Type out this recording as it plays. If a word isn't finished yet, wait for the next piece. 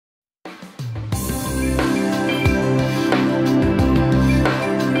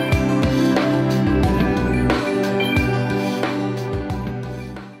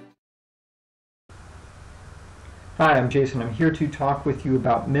Hi, I'm Jason. I'm here to talk with you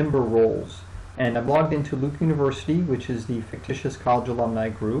about member roles. And I'm logged into Luke University, which is the fictitious college alumni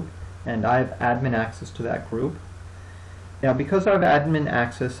group, and I have admin access to that group. Now, because I have admin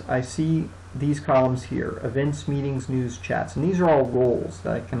access, I see these columns here: events, meetings, news, chats. And these are all roles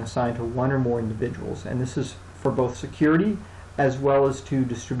that I can assign to one or more individuals. And this is for both security as well as to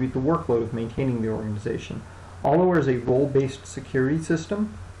distribute the workload of maintaining the organization. allAware is a role-based security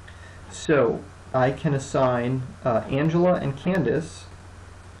system. So I can assign Angela and Candace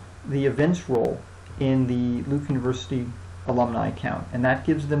the events role in the Luke University alumni account, and that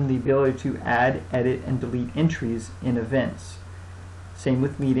gives them the ability to add, edit, and delete entries in events. Same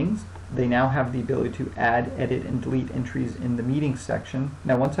with meetings. They now have the ability to add, edit, and delete entries in the meetings section.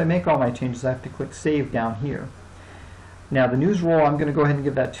 Now once I make all my changes, I have to click Save down here. Now the news role, I'm going to go ahead and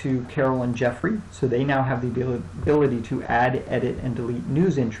give that to Carol and Jeffrey, so they now have the ability to add, edit, and delete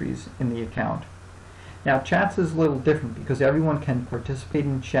news entries in the account. Now chats is a little different because everyone can participate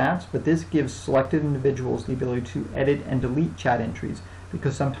in chats, but this gives selected individuals the ability to edit and delete chat entries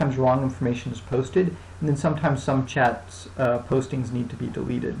because sometimes wrong information is posted, and then sometimes some chats postings need to be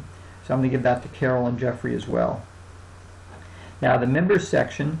deleted. So I'm going to give that to Carol and Jeffrey as well. Now the members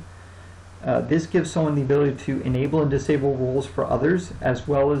section, this gives someone the ability to enable and disable roles for others, as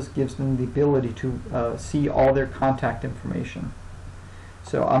well as gives them the ability to see all their contact information.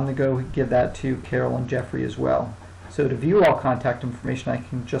 So I'm going to go give that to Carol and Jeffrey as well. So to view all contact information, I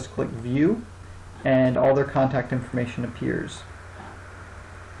can just click View, and all their contact information appears.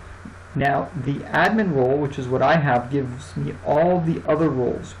 Now the admin role, which is what I have, gives me all the other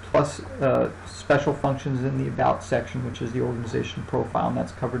roles, plus special functions in the About section, which is the organization profile, and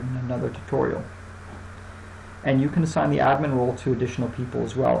that's covered in another tutorial. And you can assign the admin role to additional people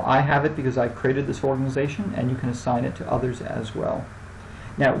as well. I have it because I created this organization, and you can assign it to others as well.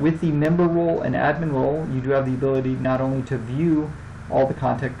 Now with the member role and admin role, you do have the ability not only to view all the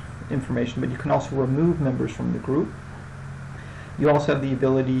contact information, but you can also remove members from the group. You also have the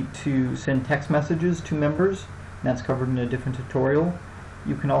ability to send text messages to members, and that's covered in a different tutorial.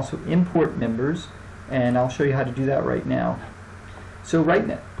 You can also import members, and I'll show you how to do that right now. So right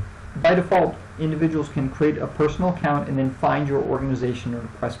now, by default, individuals can create a personal account and then find your organization and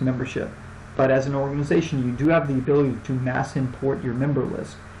request membership. But as an organization, you do have the ability to mass import your member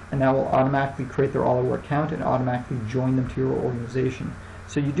list, and that will automatically create their allAware account and automatically join them to your organization.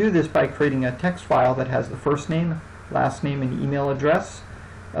 So you do this by creating a text file that has the first name, last name, and email address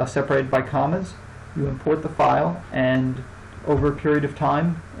separated by commas. You import the file, and over a period of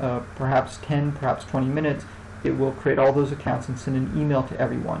time, perhaps 10, perhaps 20 minutes, it will create all those accounts and send an email to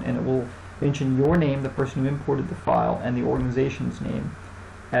everyone, and it will mention your name, the person who imported the file, and the organization's name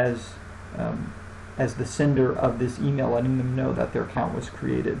as the sender of this email, letting them know that their account was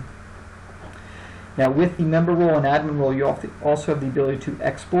created. Now with the member role and admin role, you also have the ability to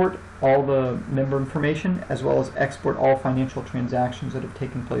export all the member information, as well as export all financial transactions that have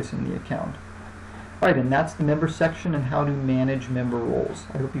taken place in the account. Alright, and that's the member section and how to manage member roles.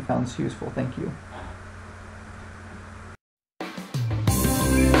 I hope you found this useful. Thank you.